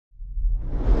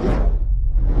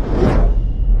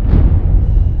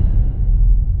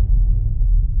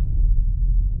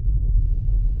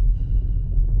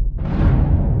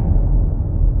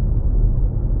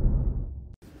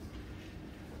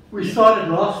started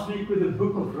last week with the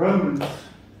book of Romans.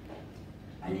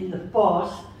 And in the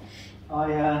past,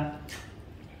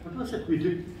 what was it? We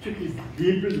took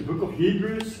the book of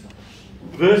Hebrews,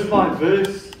 verse by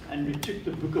verse, and we took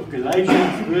the book of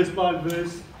Galatians, verse by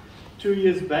verse. 2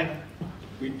 years back,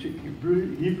 we took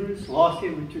Hebrews. Last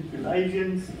year, we took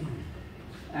Galatians.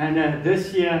 And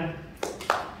this year,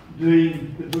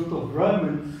 doing the book of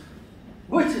Romans,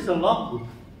 which is a long book,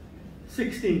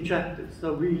 16 chapters.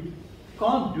 So we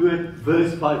can't do it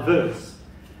verse by verse.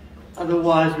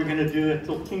 Otherwise, we're going to do it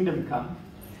till kingdom come,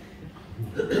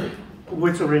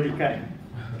 which already came.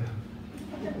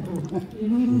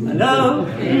 Hello?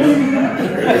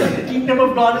 The kingdom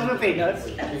of God is within us.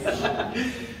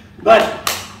 But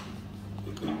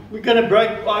we're going to break.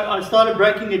 I started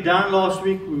breaking it down last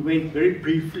week. We went very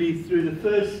briefly through the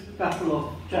first couple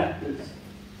of chapters.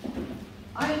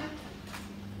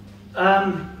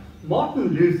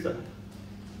 Martin Luther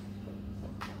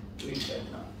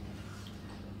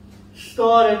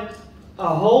started a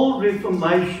whole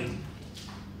reformation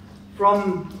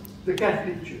from the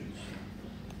Catholic Church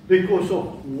because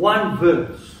of one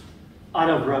verse out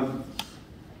of Romans.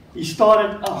 He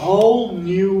started a whole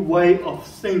new way of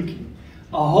thinking,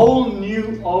 a whole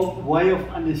new way of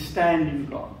understanding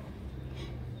God.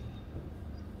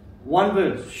 One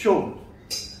verse, short,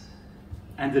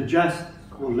 and the just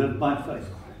will live by faith.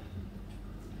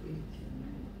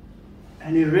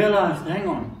 And he realized, hang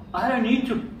on, I don't need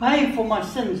to pay for my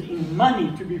sins in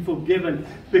money to be forgiven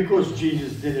because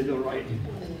Jesus did it already.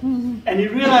 And he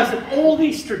realized that all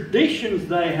these traditions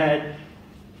they had,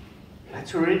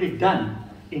 that's already done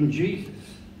in Jesus.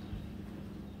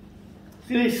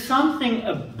 So there's something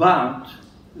about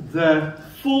the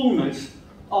fullness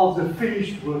of the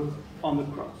finished work on the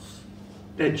cross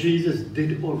that Jesus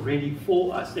did already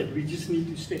for us, that we just need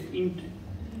to step into.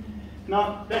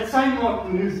 Now, that same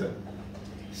Martin Luther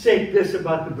said this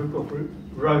about the book of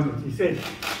Romans. He said,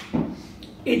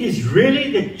 it is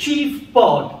really the chief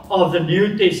part of the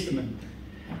New Testament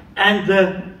and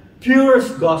the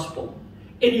purest gospel.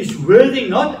 It is worthy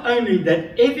not only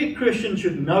that every Christian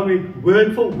should know it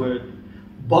word for word,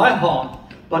 by heart,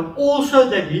 but also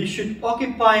that he should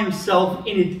occupy himself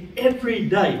in it every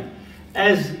day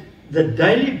as the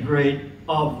daily bread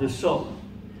of the soul.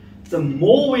 The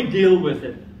more we deal with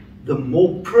it, the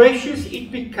more precious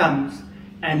it becomes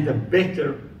and the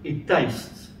better it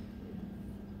tastes.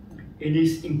 It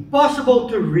is impossible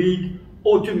to read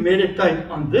or to meditate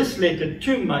on this letter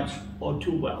too much or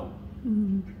too well.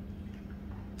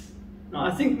 Now,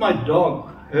 I think my dog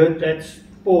heard that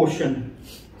portion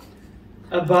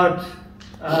about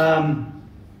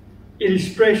it is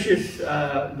precious,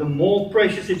 the more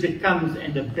precious it becomes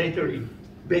and the better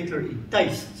it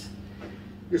tastes.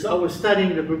 Because I was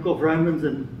studying the book of Romans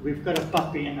and we've got a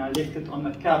puppy and I left it on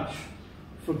the couch.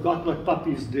 Forgot what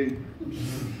puppies do.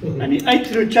 And he ate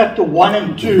through chapter 1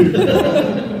 and 2.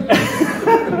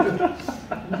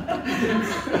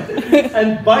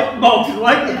 And bite marks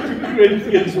right into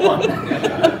Corinthians 1.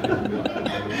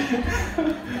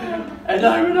 And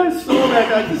when I saw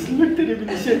that, I just looked at him and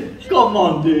he said, come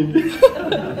on, dude.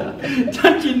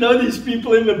 Don't you know these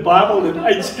people in the Bible that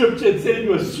ate scripture and said it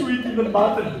was sweet in the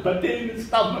mouth and bitter in the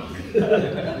stomach?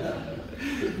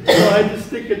 So I had to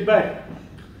stick it back.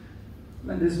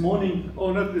 And this morning,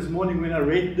 or not this morning, when I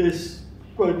read this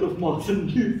quote of Martin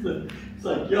Luther, it's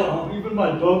like, yeah, even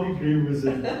my dog agreed with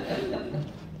it.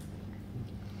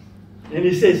 And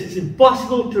he says, it's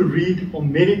impossible to read or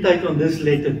meditate on this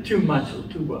letter too much or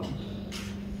too well.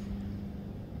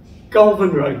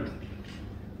 Calvin wrote,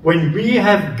 when we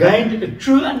have gained a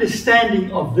true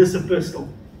understanding of this epistle,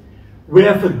 we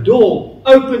have a door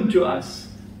open to us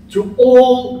to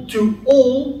all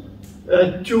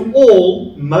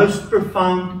most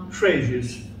profound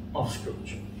treasures of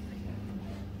Scripture.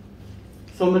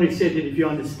 Somebody said that if you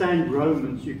understand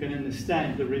Romans, you can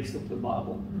understand the rest of the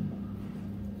Bible.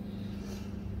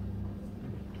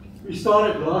 We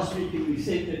started last week and we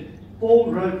said that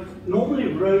Paul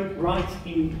normally writes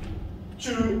in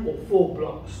 2 or 4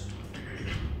 blocks.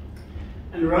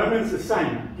 And Romans the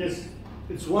same,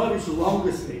 it's one of his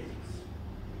longest letters.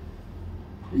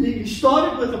 He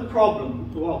started with a problem.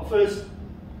 Well, first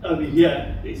over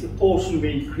here, there's a portion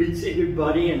where he greets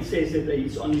everybody and says that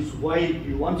he's on his way.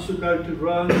 He wants to go to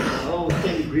Rome. The whole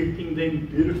thing, greeting them,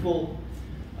 beautiful.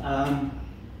 And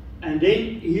then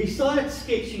he started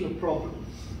sketching a problem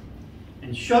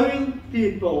and showing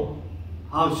people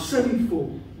how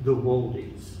sinful the world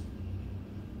is,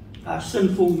 how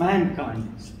sinful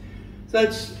mankind is. So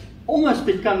it almost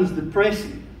becomes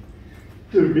depressing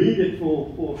to read it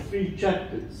for 3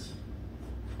 chapters.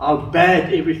 How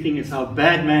bad everything is, how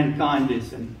bad mankind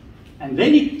is, and And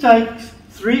then he takes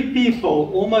three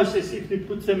people, almost as if he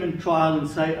puts them in trial and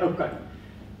say, okay,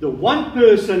 the one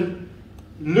person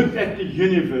looked at the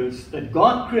universe that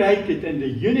God created, and the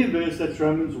universe, that's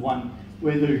Romans 1,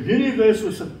 where the universe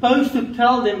was supposed to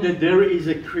tell them that there is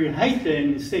a creator,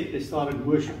 and instead they started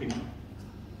worshipping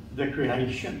the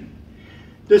creation.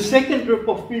 The second group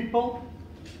of people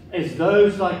is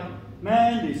those like,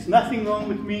 man, there's nothing wrong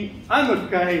with me, I'm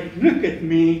okay, look at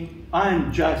me,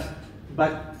 I'm just,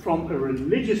 but from a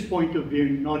religious point of view,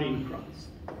 not in Christ.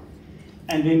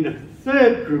 And then the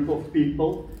third group of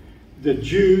people, the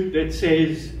Jew that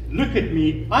says, look at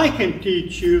me, I can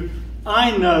teach you,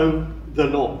 I know the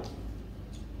law,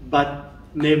 but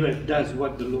never does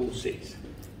what the law says.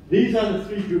 These are the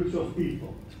three groups of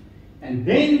people. And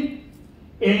then,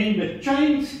 and the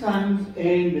change comes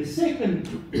in the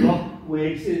second block where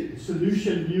it says,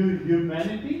 solution, new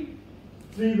humanity,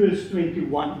 3 verse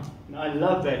 21. And I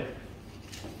love that,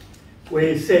 where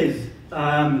it says,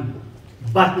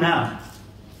 but now.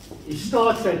 He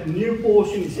starts that new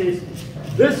portion, he says,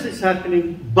 this is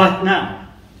happening, but now.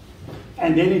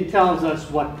 And then he tells us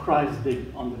what Christ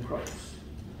did on the cross.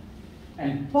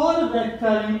 And part of that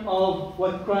telling of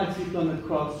what Christ did on the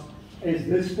cross is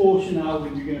this portion now, where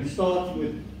we're going to start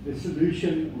with the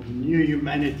solution of new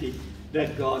humanity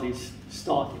that God is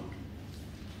starting.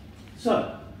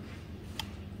 So,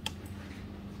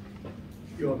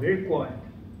 you are very quiet.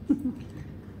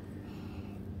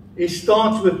 It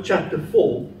starts with chapter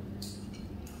 4.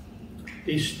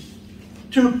 There's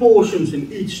 2 portions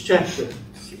in each chapter.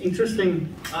 It's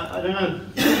interesting. I don't know.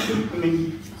 I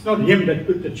mean, it's not him that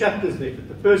put the chapters there, but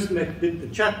the person that did the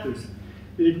chapters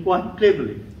did it quite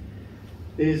cleverly.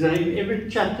 There's in every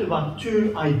chapter about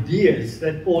 2 ideas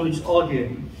that Paul is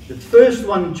arguing. The first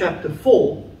one in chapter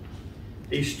 4,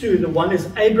 there's 2. The one is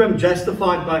Abram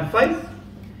justified by faith,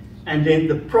 and then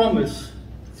the promise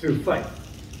through faith.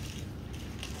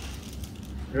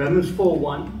 Romans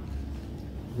 4:1.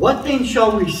 What then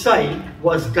shall we say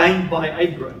was gained by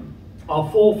Abram, our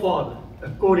forefather,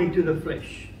 according to the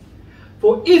flesh?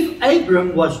 For if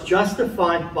Abram was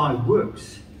justified by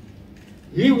works,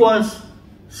 he had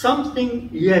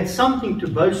something to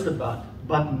boast about,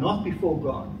 but not before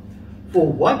God.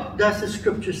 For what does the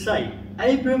scripture say?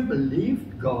 Abram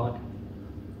believed God,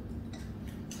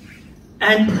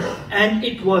 and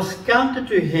it was counted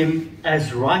to him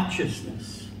as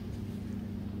righteousness.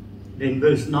 Then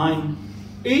verse 9,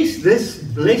 is this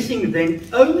blessing then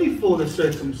only for the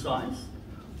circumcised,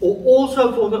 or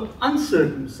also for the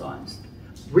uncircumcised?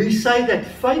 We say that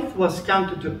faith was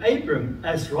counted to Abram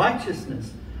as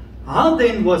righteousness. How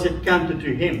then was it counted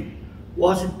to him?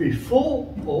 Was it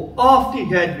before or after he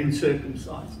had been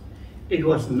circumcised? It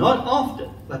was not after,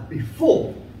 but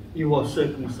before he was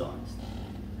circumcised.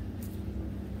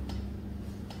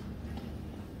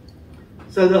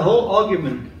 So the whole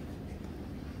argument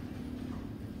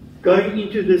going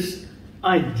into this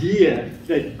idea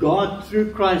that God,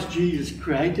 through Christ Jesus,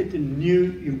 created a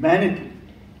new humanity.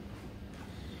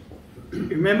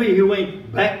 Remember, he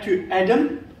went back to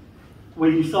Adam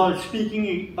when he started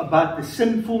speaking about the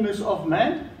sinfulness of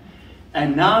man,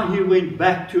 and now he went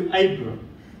back to Abram.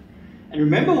 And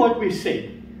remember what we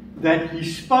said, that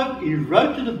he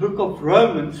wrote to the book of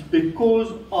Romans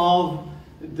because of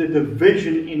the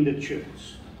division in the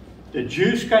church. The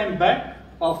Jews came back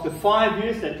after 5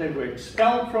 years that they were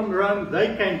expelled from Rome.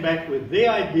 They came back with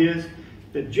their ideas.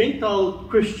 The Gentile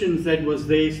Christians that was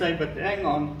there say, but hang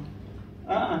on,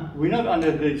 we're not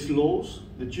under these laws.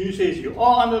 The Jew says you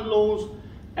are under the laws,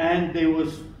 and there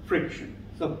was friction.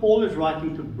 So Paul is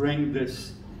writing to bring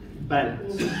this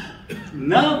balance.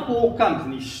 Now Paul comes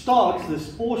and he starts this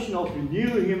portion of the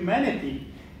new humanity,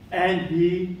 and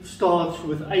he starts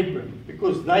with Abram,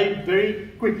 because they very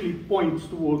quickly point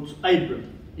towards Abram.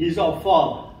 He's our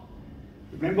father.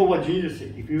 Remember what Jesus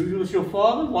said. If he was your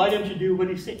father, why don't you do what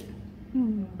he said?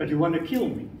 But you want to kill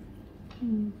me.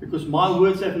 Because my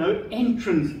words have no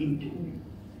entrance into you.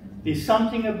 There's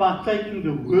something about taking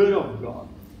the word of God.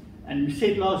 And we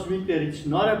said last week that it's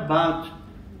not about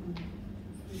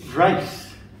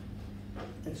race.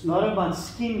 It's not about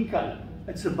skin color.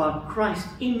 It's about Christ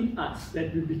in us,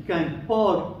 that we became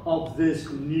part of this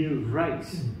new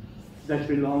race that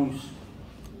belongs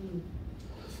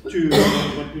to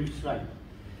what we say.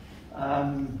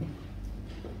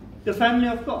 The family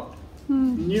of God.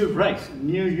 New race,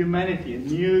 new humanity, a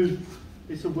new,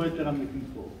 it's a word that I'm looking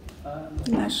for.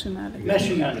 Nationality.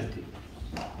 Nationality.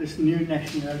 This new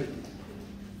nationality.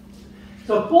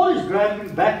 So Paul is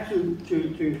driving back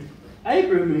to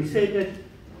Abram, and he said that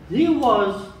he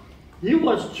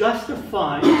was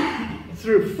justified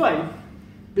through faith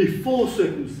before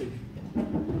circumcision.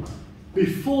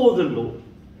 before the law.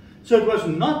 So it was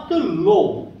not the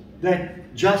law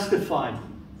that justified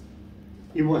him.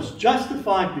 He was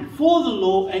justified before the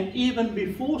law and even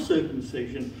before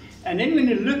circumcision. And then when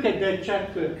you look at that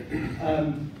chapter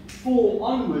 4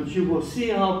 onwards, you will see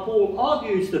how Paul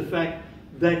argues the fact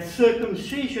that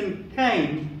circumcision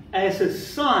came as a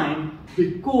sign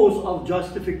because of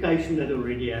justification that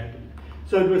already happened.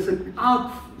 So it was an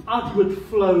outward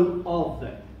flow of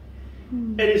that.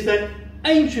 It is that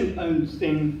ancient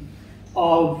thing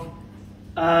of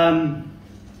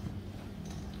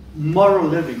moral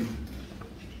living.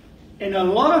 In a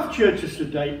lot of churches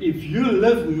today, if you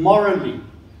live morally,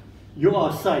 you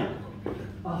are saved.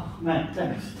 Oh man,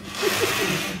 thanks.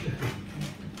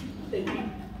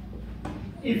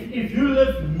 if you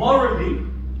live morally,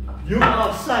 you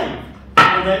are saved,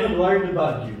 and they're not worried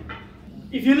about you.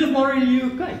 If you live morally,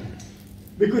 you're okay.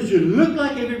 Because you look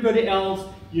like everybody else,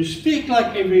 you speak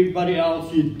like everybody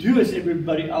else, you do as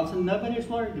everybody else, and nobody is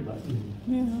worried about you.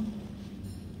 Yeah.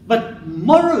 But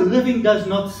moral living does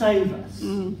not save us.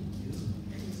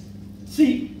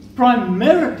 See,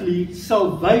 primarily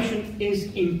salvation is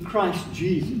in Christ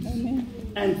Jesus. Amen.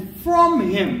 And from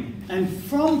Him and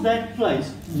from that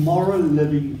place, moral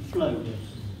living flows.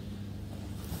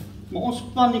 Maar ons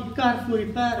span die kar voor die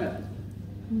perde.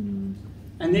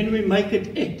 And then we make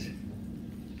it.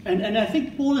 And I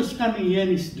think Paul is coming here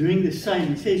and he's doing the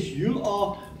same. He says, you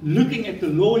are looking at the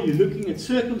law, you're looking at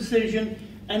circumcision,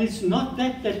 and it's not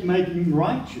that made him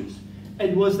righteous.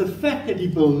 It was the fact that he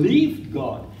believed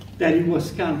God, that he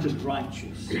was counted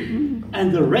righteous.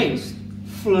 And the rest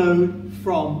flowed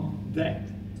from that.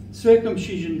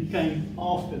 Circumcision came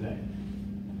after that.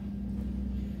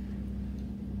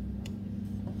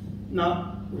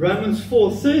 Now, Romans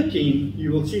 4:13,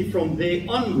 you will see from there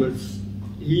onwards,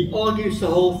 he argues the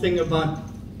whole thing about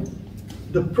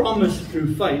the promise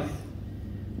through faith.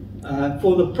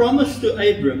 For the promise to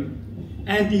Abram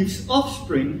and his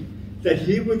offspring that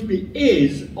he would be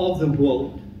heirs of the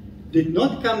world did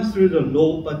not come through the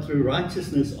law but through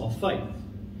righteousness of faith.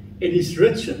 It is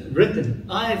written,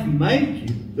 I have made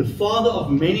you the father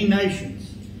of many nations.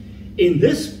 In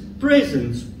the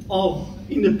presence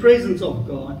of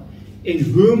God, in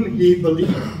whom he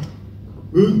believed,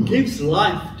 who gives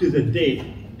life to the dead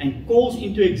and calls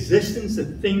into existence the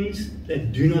things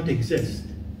that do not exist.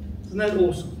 Isn't that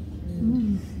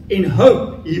awesome? In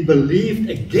hope he believed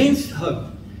against hope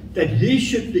that he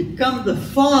should become the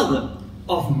father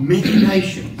of many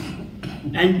nations.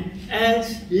 And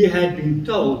as he had been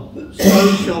told,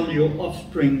 so shall your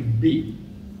offspring be.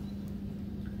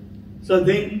 So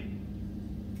then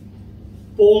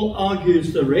Paul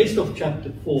argues the rest of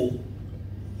chapter 4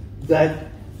 that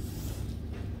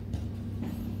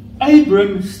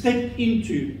Abram stepped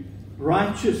into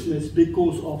righteousness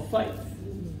because of faith.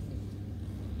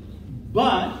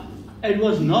 But it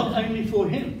was not only for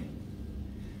him.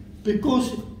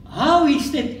 Because how he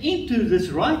stepped into this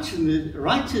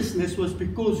righteousness was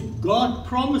because God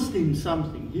promised him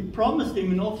something. He promised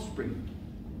him an offspring.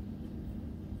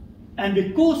 And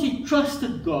because he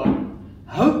trusted God,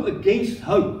 hope against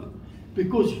hope,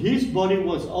 because his body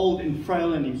was old and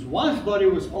frail and his wife's body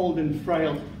was old and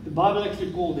frail, the Bible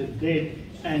actually called it dead,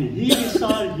 and he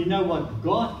decided, you know what,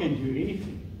 God can do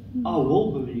anything. I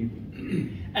will believe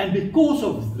him. And because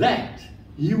of that,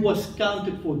 he was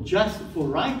counted for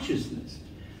righteousness.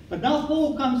 But now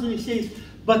Paul comes and he says,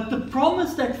 but the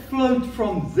promise that flowed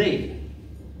from there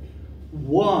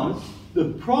was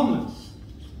the promise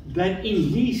that in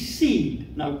his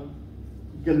seed, now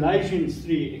Galatians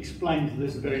 3 explains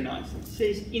this very nicely. It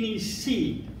says, in his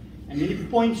seed, and then it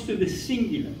points to the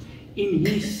singular. In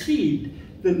his seed,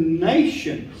 the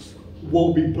nations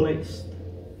will be blessed.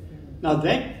 Now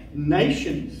that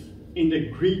nations in the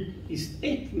Greek is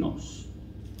ethnos,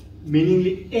 meaning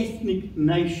the ethnic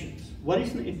nations. What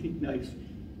is an ethnic nation?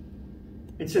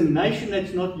 It's a nation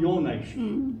that's not your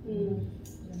nation.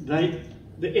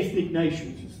 The ethnic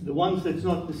nations, the ones that's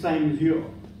not the same as yours.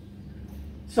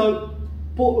 So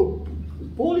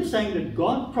Paul is saying that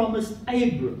God promised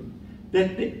Abram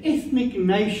that the ethnic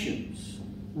nations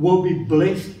will be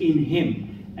blessed in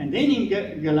him. And then in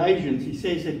Galatians he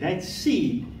says that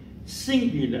seed,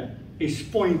 singular, is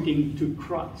pointing to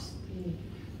Christ.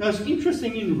 Now it's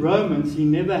interesting, in Romans he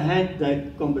never had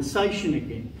that conversation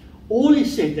again. All he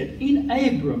said that in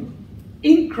Abram,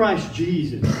 in Christ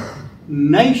Jesus,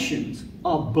 nations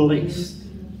are blessed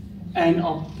and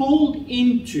are pulled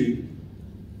into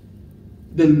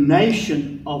the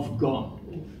nation of God.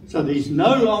 So there's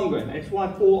no longer, and that's why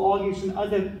Paul argues in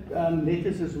other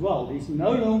letters as well, there's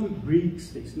no longer Greeks,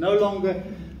 there's no longer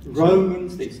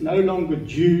Romans, there's no longer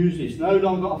Jews, there's no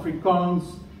longer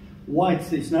Afrikaans. whites,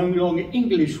 there's no longer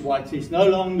English whites, there's no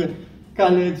longer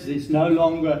coloreds, there's no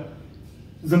longer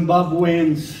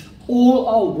Zimbabweans. All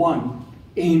are one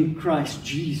in Christ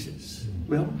Jesus.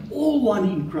 We're all one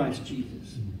in Christ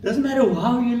Jesus. Doesn't matter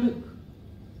how you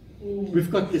look. We've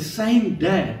got the same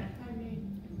dad.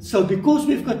 So because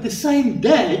we've got the same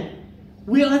dad,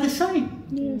 we are the same.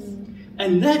 Yes.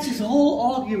 And that's his whole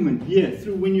argument here,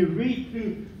 through when you read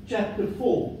through chapter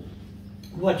 4,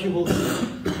 what you will see.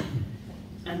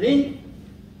 And then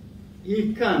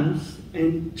he comes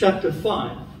in chapter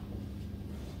 5,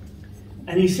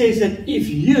 and he says that if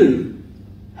you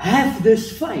have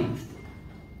this faith,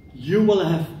 you will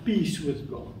have peace with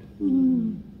God.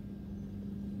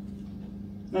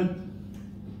 Now,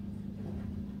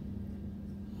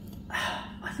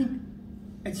 I think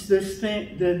it's this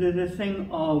thing, the thing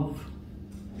of,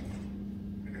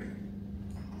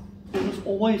 there was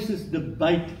always this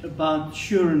debate about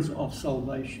assurance of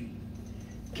salvation.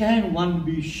 Can one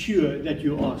be sure that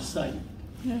you are saved?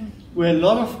 Yeah. Where a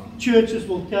lot of churches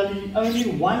will tell you only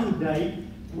one day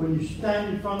when you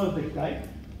stand in front of the gate,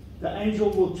 the angel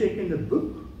will check in the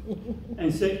book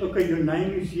and say, okay, your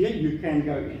name is here, you can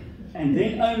go in. And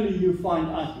then only you find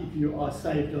out if you are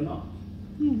saved or not.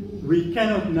 We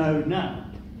cannot know now.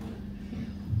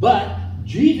 But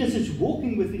Jesus is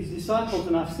walking with his disciples,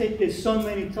 and I've said this so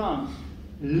many times,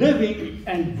 living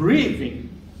and breathing.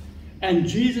 And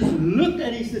Jesus looked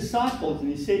at his disciples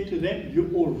and he said to them,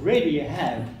 you already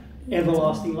have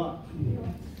everlasting life.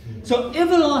 So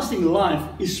everlasting life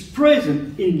is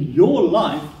present in your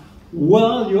life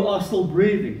while you are still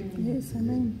breathing. Yes,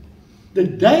 amen. The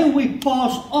day we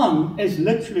pass on is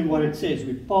literally what it says.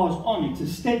 We pass on. It's a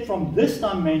step from this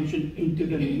dimension into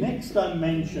the next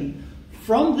dimension.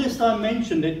 From this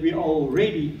dimension that we are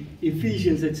already,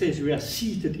 Ephesians, it says we are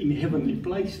seated in heavenly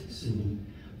places.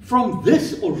 From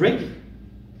this already,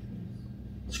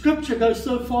 Scripture goes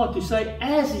so far to say,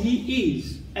 as he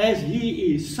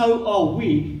is, so are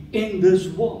we in this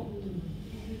world.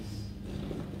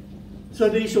 So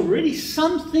there's already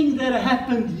something that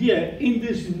happened here in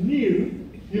this new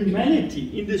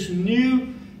humanity, in this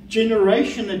new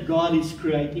generation that God is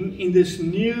creating, in this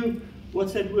new,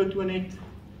 what's that word, Toit?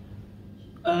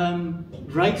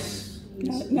 Race?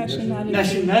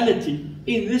 Nationality.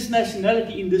 In this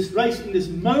nationality, in this race, in this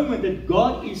moment that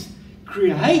God is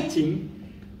creating,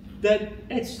 that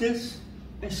it's just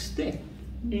a step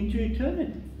into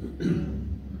eternity.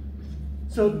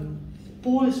 So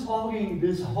Paul is arguing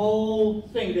this whole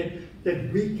thing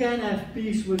that we can have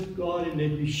peace with God and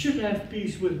that we should have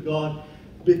peace with God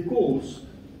because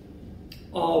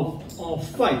of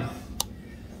faith.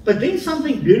 But then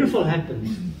something beautiful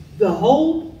happens. The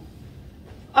whole,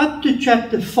 up to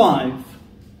chapter 5,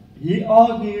 he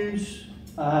argues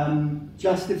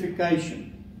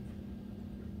justification,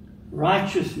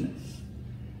 righteousness,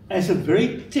 as a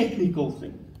very technical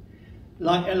thing,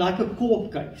 like a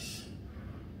court case.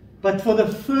 But for the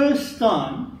first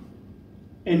time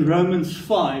in Romans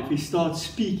 5, he starts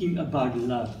speaking about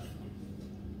love.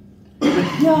 But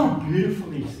hear how beautiful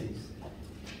he says.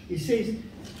 He says,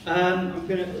 I'm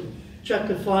going to,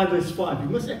 chapter 5, verse 5. You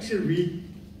must actually read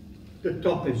the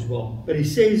top as well. But he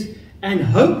says, and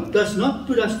hope does not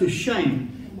put us to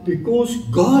shame, because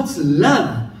God's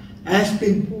love has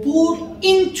been poured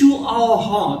into our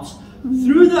hearts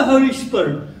through the Holy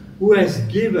Spirit who has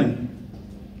given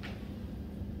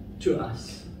to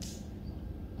us.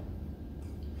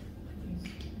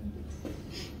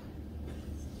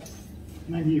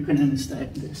 Maybe you can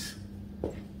understand this.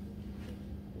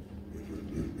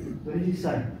 What did he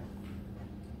say?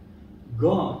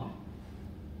 God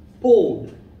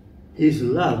poured his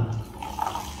love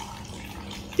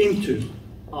into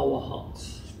our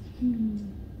hearts.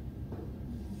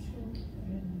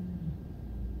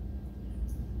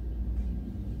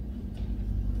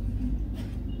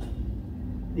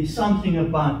 There's something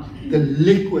about the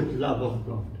liquid love of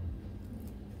God.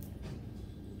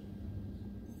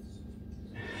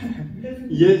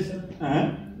 Yes,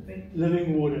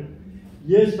 living water.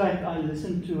 Years back, I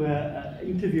listened to an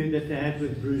interview that they had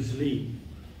with Bruce Lee,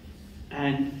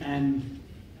 and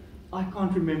I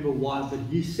can't remember why, but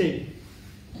he said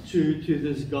to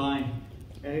this guy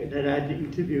that I had the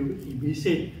interview with him, he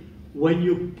said, when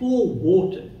you pour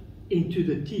water into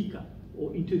the teacup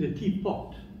or into the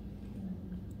teapot,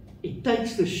 it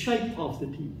takes the shape of the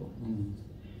teapot.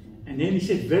 And then he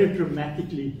said very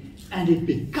dramatically, and it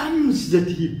becomes the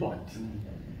teapot.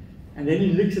 And then he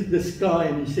looks at the sky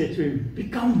and he said to him,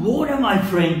 become water, my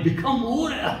friend, become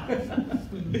water.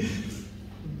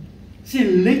 See,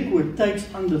 liquid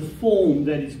takes on the form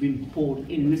that is being poured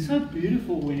in. And it's so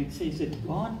beautiful when it says that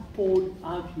God poured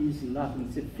out his love. And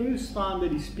it's the first time that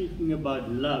he's speaking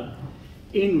about love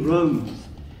in Romans.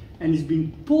 And it's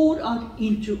been poured out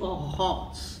into our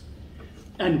hearts.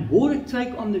 And water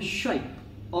take on the shape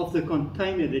of the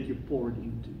container that you pour it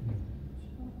into.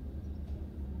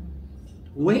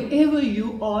 Wherever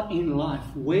you are in life,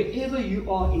 wherever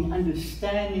you are in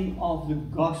understanding of the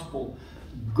gospel,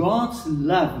 God's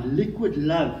love, liquid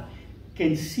love,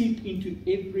 can seep into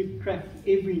every crack,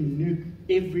 every nook,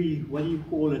 every, what do you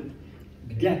call it,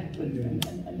 gap,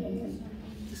 and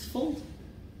just fills it.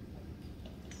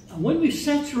 And when we're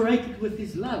saturated with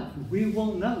his love, we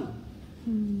will know,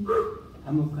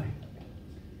 I'm okay.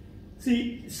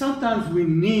 See, sometimes we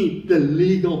need the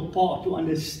legal part to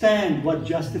understand what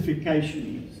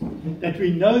justification is. That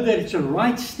we know that it's a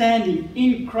right standing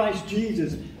in Christ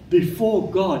Jesus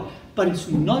before God. But it's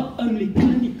not only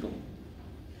clinical.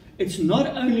 It's not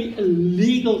only a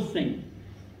legal thing.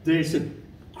 There's a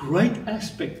great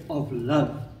aspect of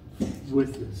love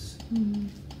with this.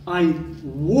 I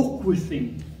walk with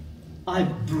him. I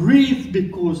breathe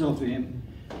because of him.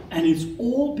 And it's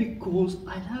all because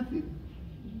I love him.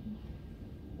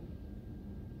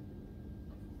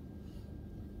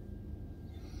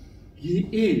 He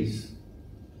is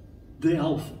the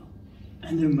Alpha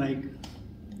and the Omega.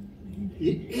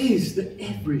 He is the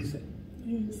everything.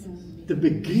 The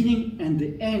beginning and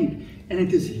the end. And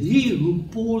it is he who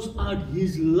pours out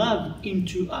his love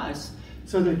into us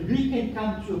so that we can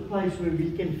come to a place where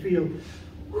we can feel,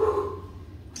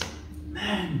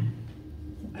 man,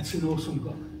 that's an awesome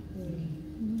God.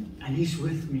 And he's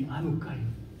with me. I'm okay.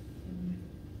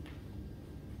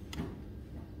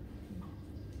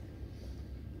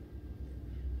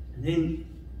 And then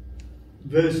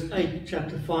verse 8,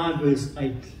 chapter 5, verse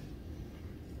 8.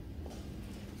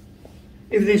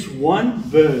 If there's one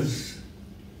verse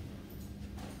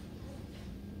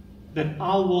that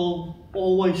I will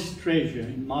always treasure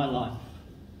in my life,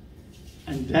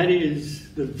 and that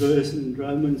is the verse in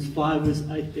Romans 5, verse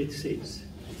 8 that says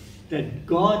that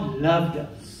God loved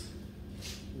us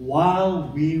while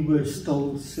we were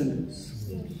still sinners.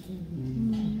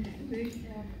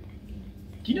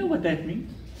 Do you know what that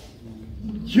means?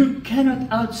 You cannot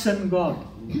out-sin God.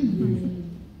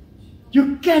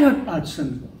 You cannot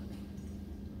out-sin God.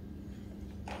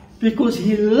 Because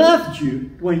he loved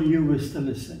you when you were still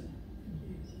a sinner.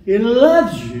 He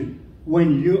loves you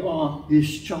when you are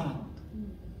his child.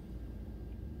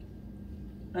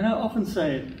 And I often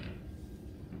say it.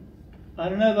 I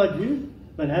don't know about you,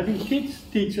 but having kids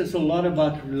teaches a lot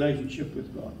about relationship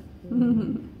with God.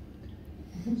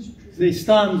 There's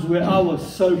times where I was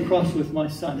so cross with my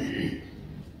son.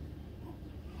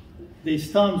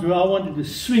 There's times where I wanted to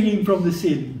swing him from the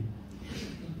ceiling.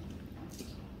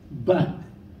 But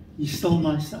he's still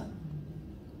my son.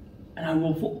 And I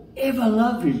will forever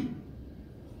love him.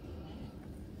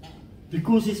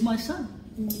 Because he's my son.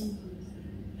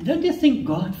 And don't you think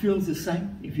God feels the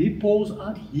same? If he pours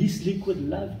out his liquid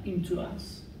love into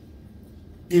us,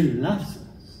 he loves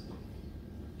us.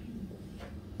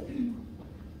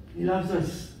 He loves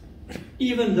us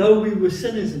even though we were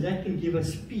sinners, and that can give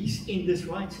us peace in this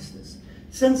righteousness.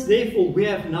 Since therefore we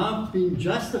have now been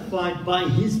justified by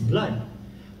his blood,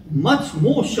 much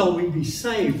more shall we be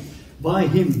saved by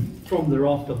him from the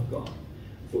wrath of God.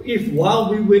 For if while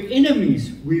we were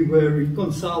enemies, we were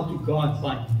reconciled to God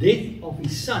by death of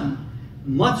his Son,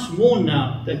 much more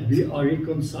now that we are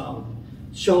reconciled,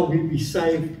 shall we be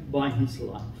saved by his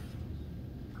life.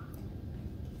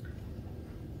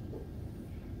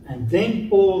 And then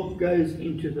Paul goes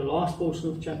into the last portion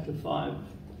of chapter 5,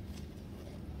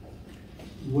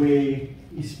 where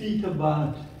he speaks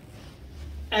about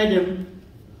Adam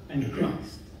and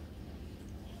Christ.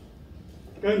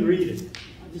 Go and read it.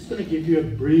 I'm just going to give you a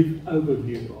brief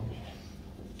overview of it.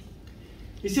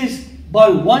 He says, by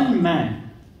one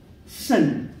man,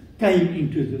 sin came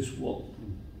into this world.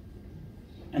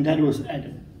 And that was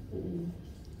Adam.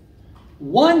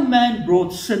 One man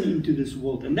brought sin into this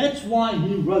world. And that's why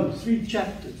he wrote 3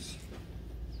 chapters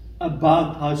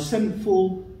about how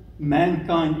sinful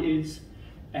mankind is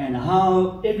and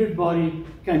how everybody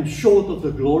came short of the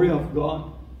glory of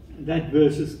God. That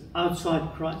verse is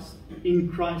outside Christ. In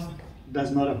Christ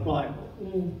does not apply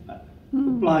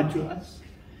to us.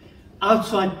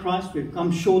 Outside Christ, we've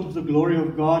come short of the glory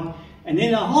of God. And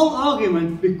then a whole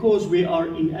argument because we are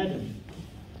in Adam.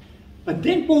 But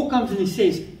then Paul comes and he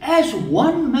says, as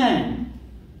one man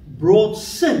brought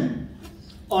sin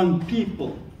on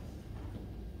people,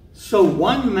 so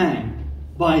one man,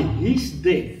 by his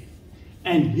death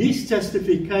and his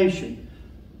justification,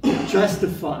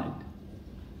 justified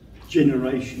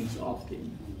generations after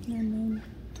him. Amen.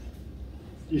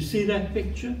 You see that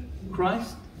picture?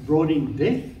 Christ brought in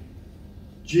death,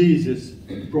 Jesus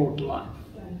brought life.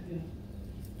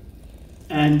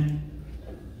 And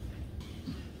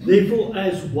therefore,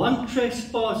 as one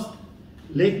trespass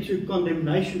led to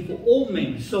condemnation for all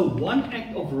men, so one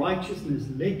act of righteousness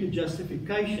led to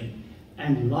justification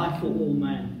and life for all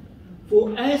men.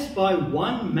 For as by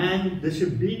one man's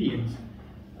disobedience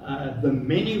the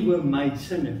many were made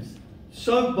sinners,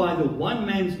 so by the one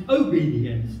man's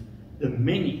obedience the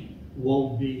many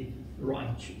will be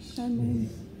righteous. Amen.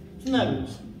 Isn't that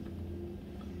awesome?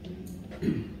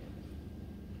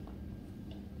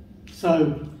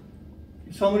 So,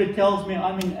 if somebody tells me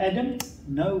I'm in Adam,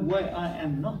 no way, I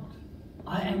am not.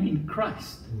 I am in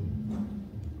Christ.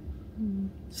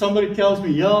 Somebody tells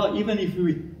me, yeah, even if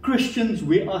we're Christians,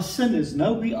 we are sinners.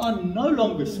 No, we are no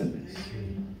longer sinners.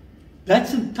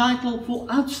 That's a title for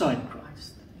outside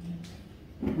Christ.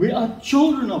 We are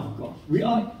children of God. We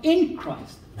are in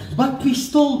Christ. But we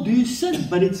still do sin,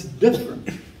 but it's different.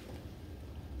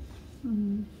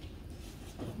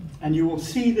 And you will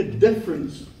see the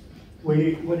difference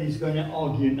where what he's going to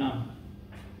argue now.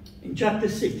 In chapter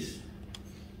 6,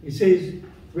 he says,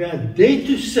 we are dead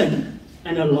to sin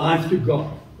and alive to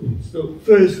God. So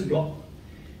first block.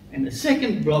 And the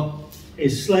second block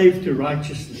is slave to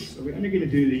righteousness. So we're only going to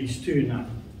do these two now.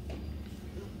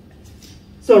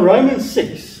 So Romans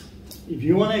 6. If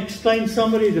you want to explain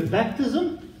somebody the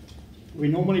baptism, we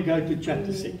normally go to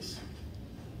chapter 6.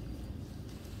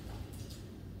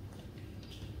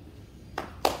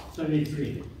 So let's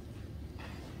read it.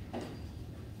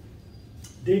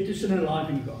 Dead to sin and alive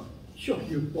in God. Sure,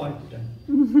 you're quiet today.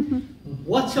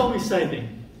 What shall we say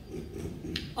then?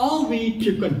 Are we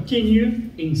to continue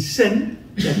in sin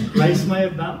that grace may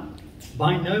abound?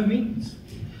 By no means.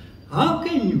 How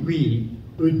can we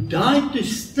who died to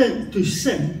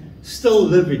sin still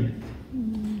live in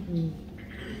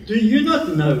it? Do you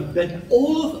not know that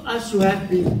all of us who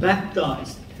have been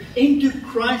baptized into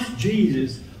Christ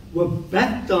Jesus were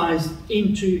baptized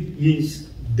into his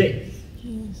death?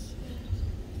 Yes.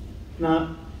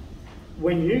 Now,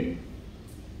 when you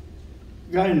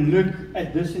go and look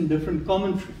at this in different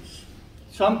commentaries,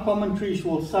 some commentaries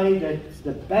will say that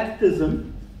the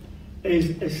baptism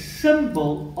is a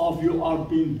symbol of you are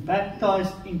being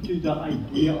baptized into the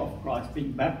idea of Christ,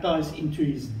 being baptized into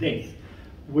his death,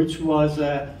 which was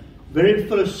a very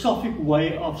philosophic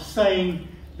way of saying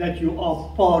that you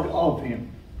are part of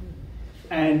him.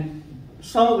 And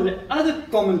some of the other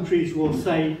commentaries will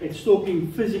say it's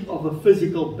talking of a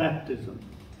physical baptism.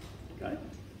 Okay?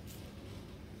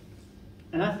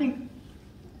 And I think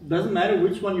it doesn't matter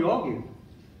which one you argue,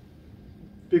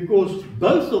 because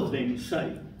both of them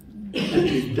say that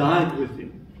we died with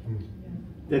him,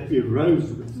 that we rose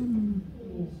with him.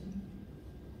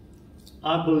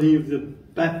 I believe the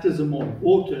baptism of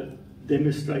water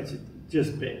demonstrates it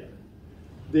just better.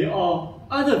 There are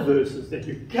other verses that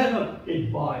you cannot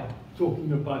get by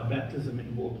talking about baptism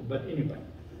in water, but anyway.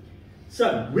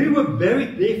 So, we were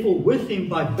buried therefore with him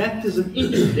by baptism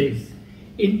into death,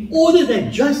 in order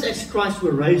that just as Christ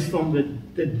was raised from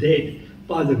the dead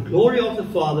by the glory of the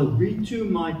Father, we too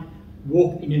might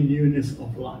walk in a newness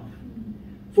of life.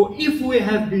 For if we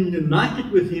have been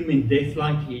united with him in death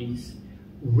like his,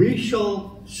 we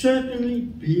shall certainly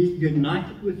be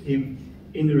united with him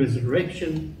in the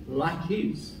resurrection like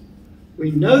his.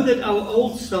 We know that our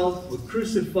old self was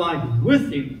crucified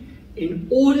with him in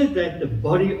order that the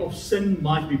body of sin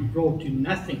might be brought to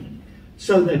nothing,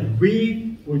 so that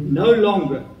we would no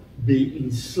longer be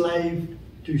enslaved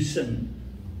to sin.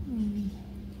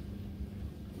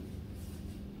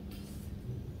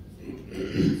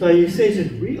 So he says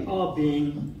that we are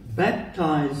being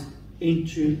baptized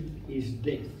into his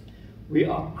death. We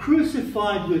are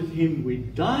crucified with him, we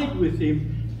died with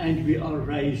him, and we are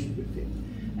raised with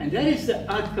him. And that is the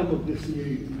outcome of this new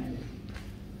humanity.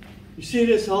 You see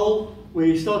this whole, where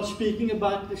he starts speaking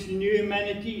about this new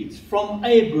humanity, it's from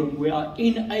Abram. We are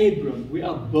in Abram. We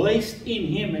are blessed in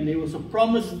him, and there was a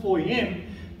promise for him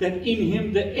that in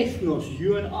him, the ethnos,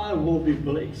 you and I, will be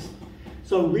blessed.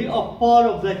 So we are part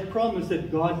of that promise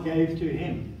that God gave to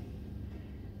him.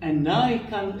 And now he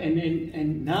comes, and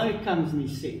he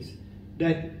says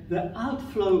that the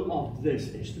outflow of this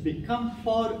is to become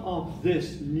part of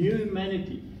this new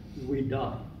humanity. We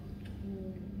die.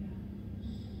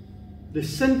 The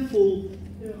sinful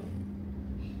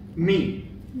me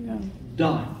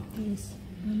died. Yes.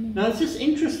 Now it's just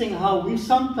interesting how we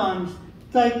sometimes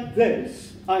take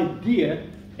this idea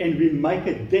and we make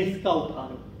a death cult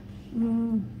out of it.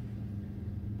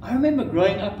 I remember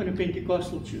growing up in a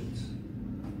Pentecostal church,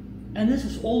 and this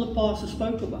is all the pastor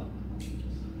spoke about.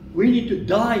 we need to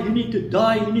die, you need to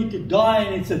die, you need to die,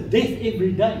 and it's a death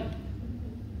every day.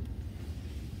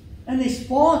 And it's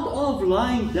part of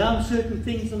laying down certain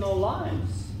things in our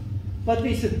lives. But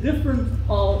there's a difference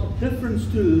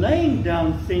to laying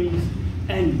down things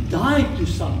and die to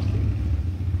something.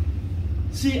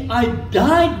 See, I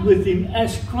died with him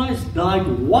as Christ died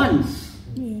once,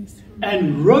 yes,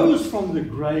 and rose from the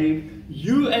grave.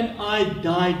 You and I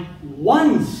died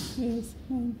once, yes,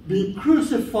 being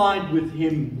crucified with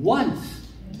him once,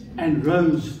 and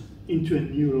rose into a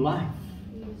new life.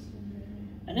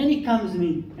 And then he comes and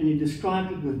he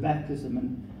describes it with baptism.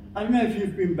 And I don't know if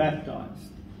you've been baptized.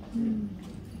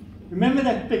 Remember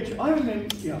that picture? I remember,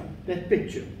 that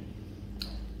picture.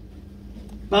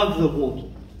 Above the water.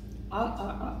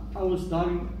 I was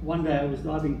diving, one day I was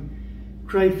diving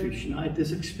crayfish, and I had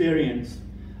this experience.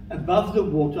 Above the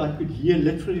water I could hear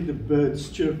literally the birds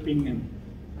chirping, and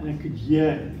I could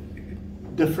hear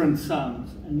different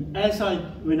sounds. And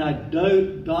when I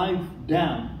dived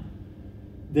down,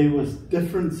 there was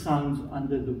different sounds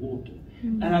under the water.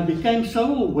 And I became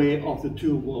so aware of the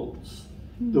two worlds.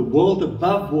 The world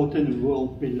above water and the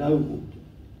world below water.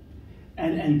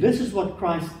 And this is what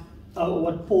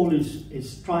what Paul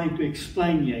is trying to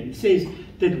explain here. He says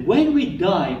that when we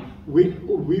die,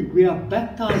 we are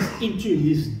baptized into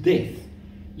his death.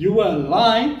 You were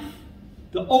alive,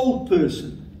 the old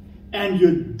person, and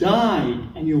you died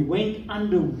and you went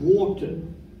underwater.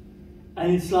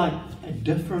 And it's like a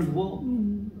different world.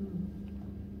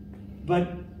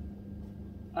 But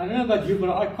I don't know about you, but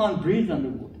I can't breathe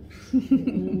underwater.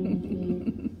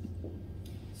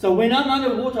 So when I'm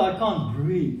underwater, I can't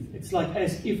breathe. It's like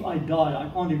as if I died. I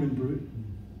can't even breathe.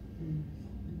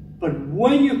 But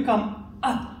when you come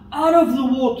up out of the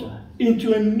water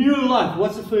into a new life,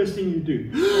 what's the first thing you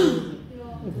do?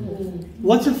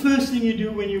 What's the first thing you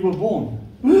do when you were born?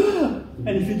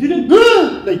 And if you didn't,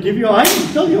 they give you a hand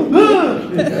and tell you,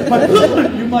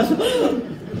 but you must,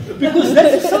 because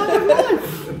that's a sign of life.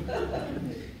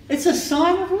 It's a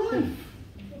sign of life.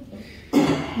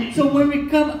 So when we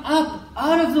come up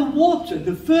out of the water,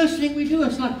 the first thing we do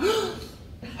is like,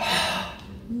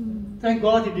 thank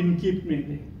God he didn't keep me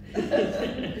there.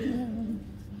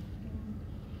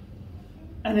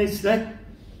 And it's that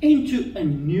into a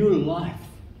new life.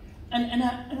 And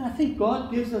I think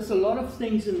God gives us a lot of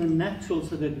things in the natural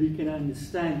so that we can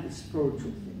understand the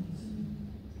spiritual things.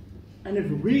 And if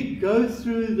we go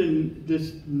through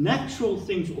this natural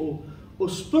things or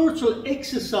spiritual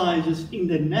exercises in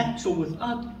the natural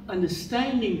without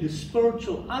understanding the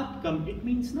spiritual outcome, it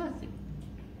means nothing.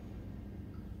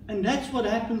 And that's what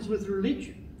happens with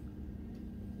religion.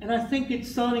 And I think it's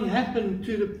starting to happen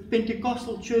to the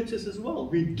Pentecostal churches as well.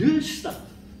 We do stuff,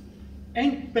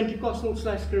 and Pentecostal /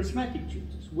 charismatic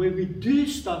churches, where we do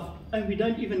stuff and we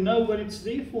don't even know what it's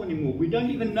there for anymore. We don't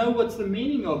even know what's the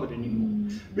meaning of it anymore.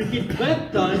 We get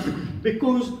baptized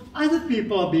because other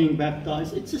people are being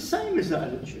baptized. It's the same as the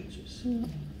other churches.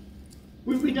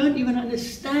 We don't even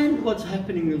understand what's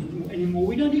happening anymore.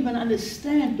 We don't even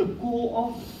understand the core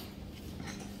of it.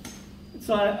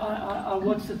 So I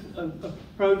watched a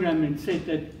program and said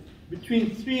that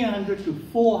between 300 to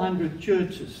 400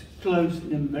 churches closed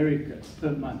in America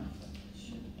per month.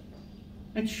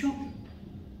 It's shocking.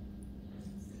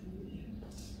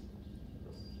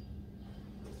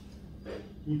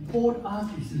 He poured out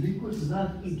his liquid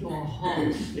love into our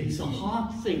hearts. It's a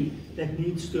heart thing that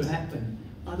needs to happen.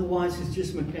 Otherwise, it's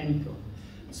just mechanical.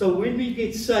 So when we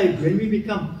get saved, when we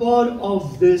become part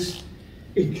of this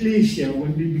ecclesia,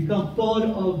 when we become part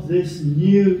of this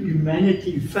new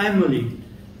humanity family,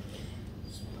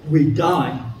 we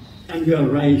die and we are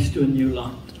raised to a new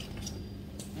life.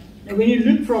 And when you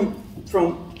look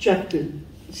from chapter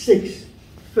 6,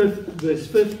 verse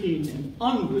 15 and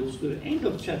onwards to the end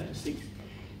of chapter 6,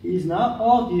 he's now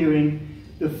arguing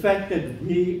the fact that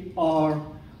we are,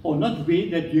 or not we,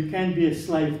 that you can be a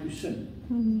slave to sin.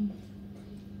 Mm-hmm.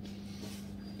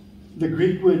 The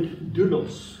Greek word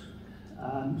doulos,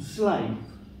 slave.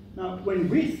 Now, when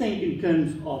we think in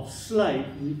terms of slave,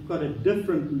 we've got a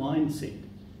different mindset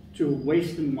to a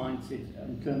Western mindset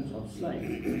in terms of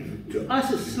slave. To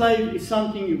us, a slave is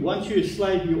something, once you're a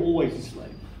slave, you're always a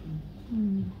slave.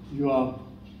 Mm. You are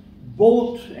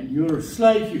bought and you're a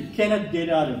slave, you cannot get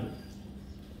out of it.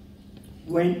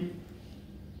 When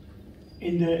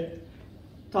in the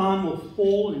time of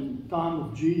Paul and the time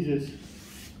of Jesus,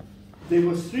 there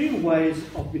were 3 ways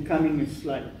of becoming a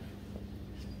slave.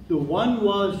 The one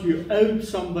was you owed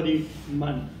somebody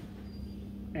money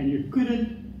and you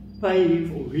couldn't pay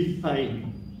him or repay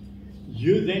him.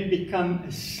 You then become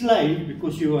a slave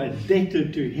because you are a debtor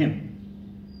to him.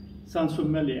 Sounds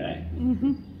familiar, eh?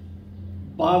 Mm-hmm.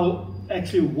 Bible,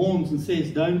 actually warns and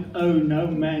says, don't owe no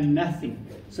man nothing,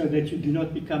 so that you do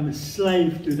not become a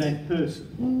slave to that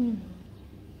person.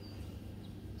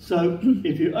 So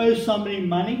if you owe somebody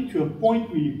money to a point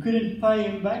where you couldn't pay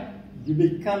him back, you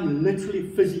become literally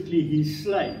physically his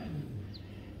slave.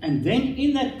 And then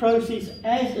in that process,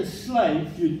 as a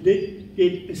slave, you did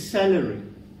get a salary.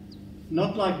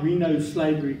 Not like we know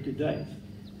slavery today.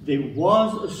 There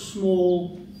was a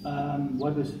small, a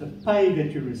pay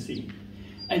that you received.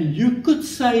 And you could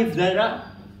save that up.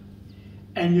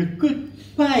 And you could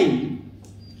pay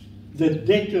the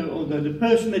debtor or the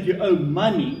person that you owe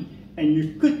money, and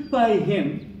you could pay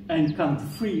him and come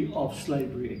free of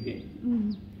slavery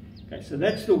again. Okay, so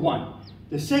that's the one.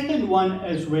 The second one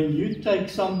is when you take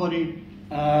somebody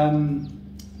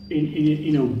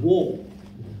in a war.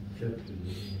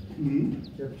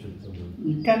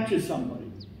 You capture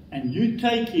somebody, and you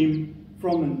take him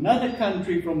from another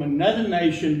country, from another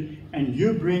nation, and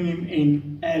you bring him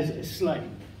in as a slave.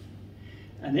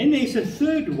 And then there's a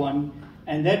third one,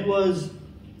 and that was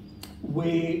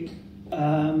where,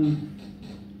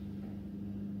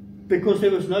 because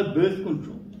there was no birth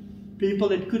control, people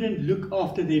that couldn't look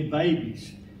after their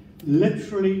babies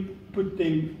literally put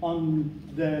them on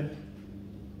the,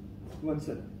 what's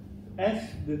it?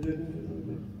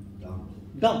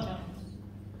 Dump.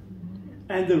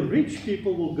 And the rich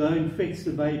people will go and fetch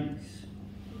the babies,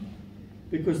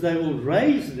 because they will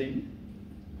raise them,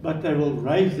 but they will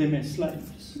raise them as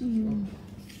slaves.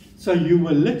 So you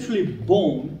were literally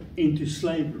born into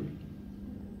slavery.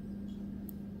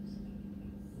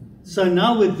 So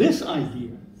now with this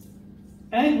idea,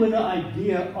 and with the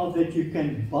idea of that you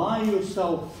can buy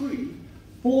yourself free,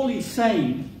 Paul is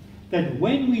saying that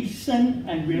when we sin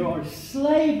and we are a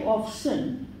slave of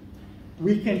sin,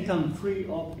 we can come free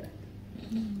of that.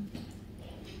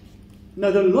 Now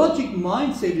the logic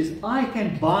mindset is I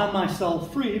can buy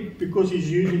myself free, because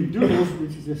he's using doulos,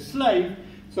 which is a slave,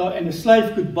 and a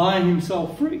slave could buy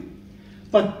himself free.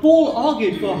 But Paul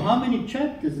argued for how many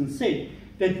chapters and said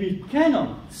that we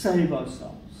cannot save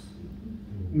ourselves.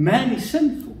 Man is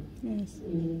sinful. Yes.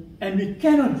 And we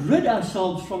cannot rid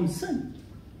ourselves from sin.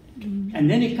 And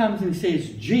then he comes and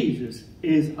says, Jesus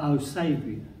is our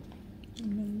Savior.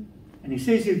 And he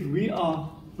says if we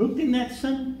are hooked in that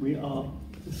sin, we are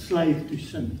a slave to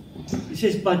sin. He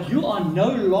says, but you are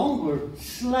no longer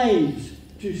slaves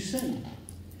to sin,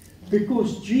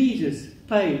 because Jesus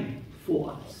paid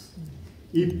for us.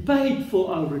 He paid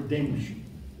for our redemption.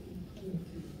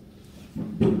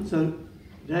 So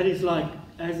that is like,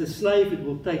 as a slave, it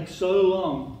will take so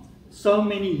long, so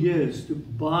many years to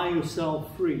buy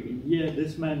yourself free. And here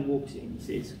this man walks in and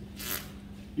says,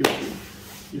 you're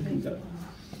free. You can go.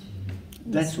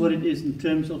 That's what it is in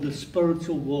terms of the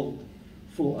spiritual world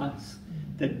for us.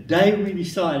 The day we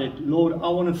decided, Lord, I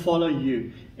want to follow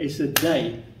you, is the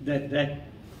day that that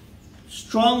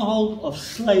stronghold of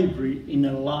slavery in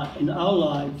our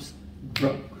lives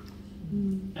broke.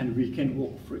 And we can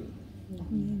walk free.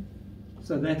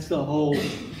 So that's the whole.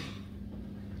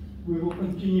 We will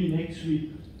continue next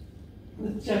week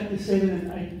with chapter 7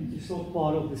 and 8, which is all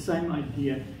part of the same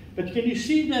idea. But can you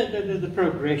see the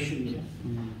progression here?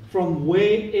 From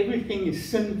where everything is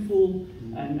sinful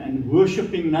and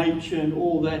worshipping nature and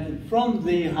all that, and from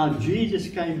there how Jesus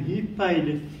came, he paid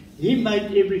it, he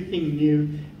made everything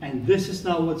new, and this is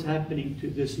now what's happening to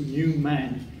this new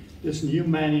man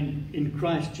in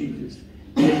Christ Jesus.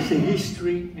 There's a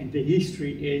history, and the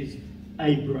history is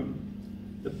Abram.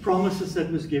 The promises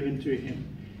that was given to him.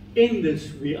 In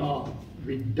this we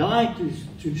die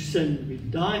to sin, we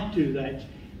die to that,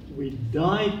 we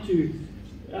die to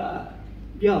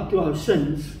our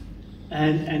sins,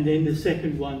 and then the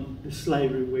second one, the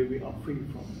slavery, where we are free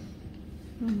from.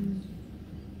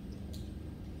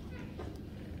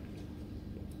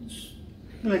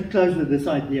 I'm going to close with this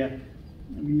idea.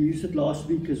 We used it last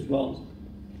week as well.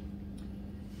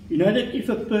 You know that if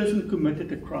a person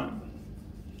committed a crime,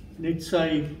 let's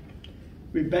say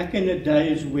we're back in the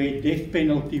days where death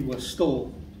penalty was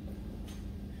still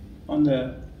in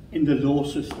the law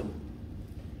system,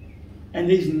 and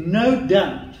there's no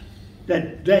doubt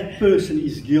that that person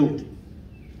is guilty,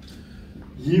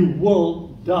 he will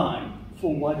die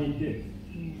for what he did.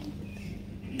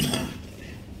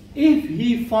 If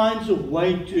he finds a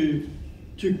way to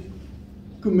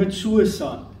commit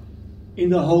suicide in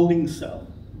the holding cell,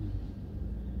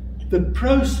 the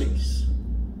process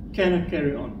cannot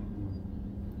carry on.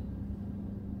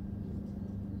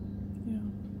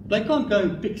 They can't go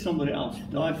and pick somebody else to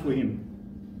die for him,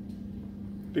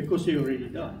 because he already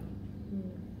died.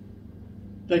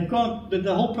 They can't,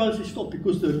 the whole process stops,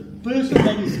 because the person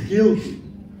that is guilty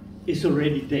is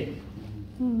already dead.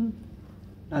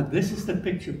 Now this is the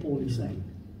picture Paul is saying.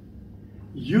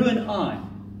 You and I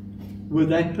were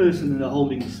that person in the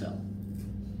holding cell.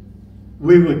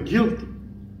 We were guilty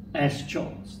as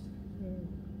charged.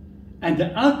 And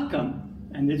the outcome,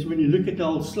 and that's when you look at the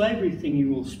whole slavery thing, he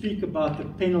will speak about the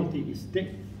penalty is death.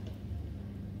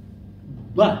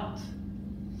 But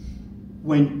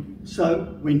when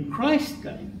Christ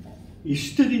came, he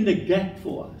stood in the gap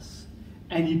for us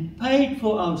and he paid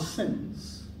for our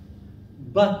sins,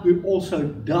 but we also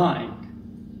died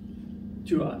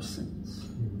to our sins.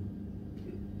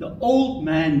 The old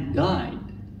man died.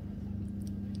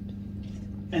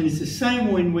 And it's the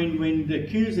same when the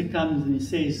accuser comes and he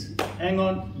says, hang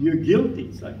on, you're guilty.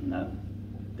 It's like, no,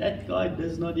 that guy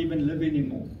does not even live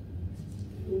anymore.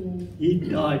 He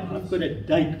died. I've got a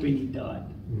date when he died.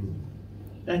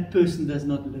 That person does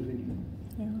not live anymore.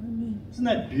 Isn't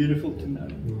that beautiful to know?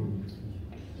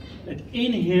 That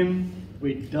in him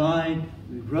we died,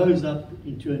 we rose up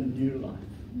into a new life.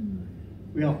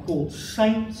 We are called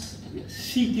saints. We are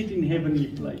seated in heavenly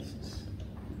places.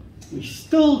 We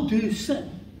still do sin,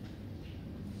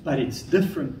 but it's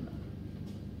different now.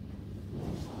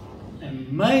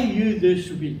 And may you this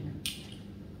week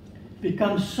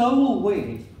become so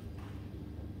aware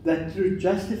that through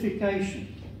justification,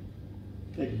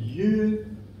 that you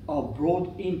are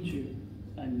brought into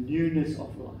a newness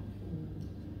of life.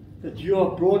 That you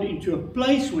are brought into a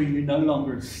place where you're no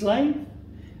longer a slave,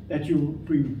 that you've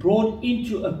been brought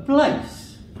into a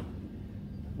place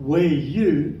where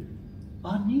you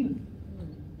are new,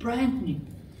 brand new.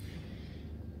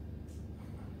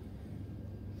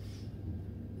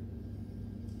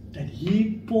 That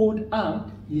he poured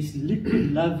out his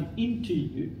liquid love into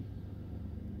you,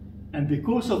 and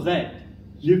because of that,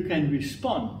 you can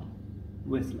respond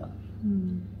with love.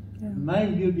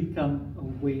 May you become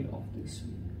aware of this.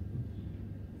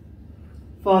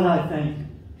 Father, I thank you.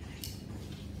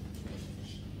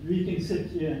 We can sit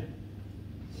here,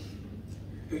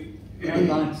 no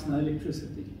lights, no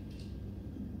electricity,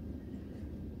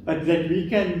 but that we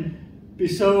can be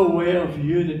so aware of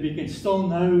you that we can still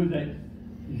know that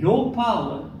your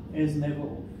power is never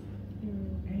off.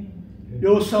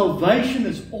 Your salvation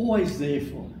is always there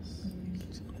for us.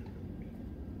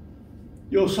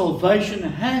 Your salvation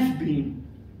has been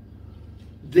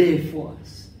there for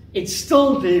us. It's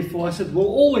still there for us. It will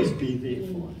always be there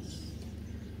for us.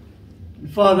 And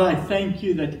Father, I thank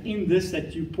you that in this,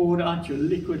 that you poured out your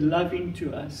liquid love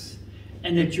into us,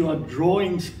 and that you are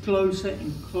drawing us closer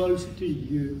and closer to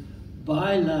you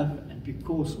by love and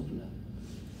because of love.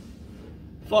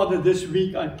 Father, this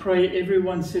week I pray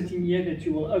everyone sitting here that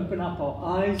you will open up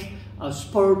our eyes, our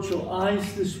spiritual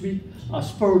eyes this week, our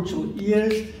spiritual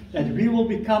ears, that we will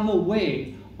become aware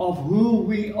of who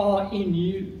we are in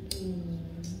you.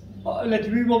 That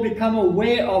we will become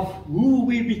aware of who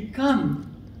we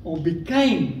become or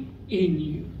became in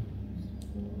you.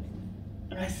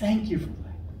 And I thank you for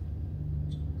that.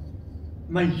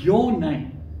 May your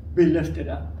name be lifted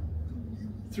up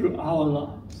through our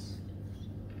lives.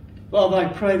 Father, I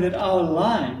pray that our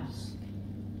lives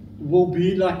will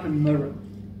be like a mirror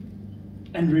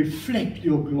and reflect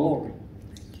your glory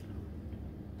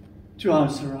to our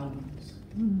surroundings.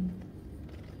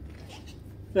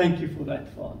 Thank you for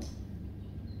that, Father.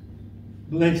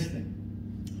 Bless them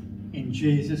in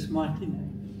Jesus' mighty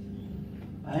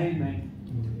name. Amen.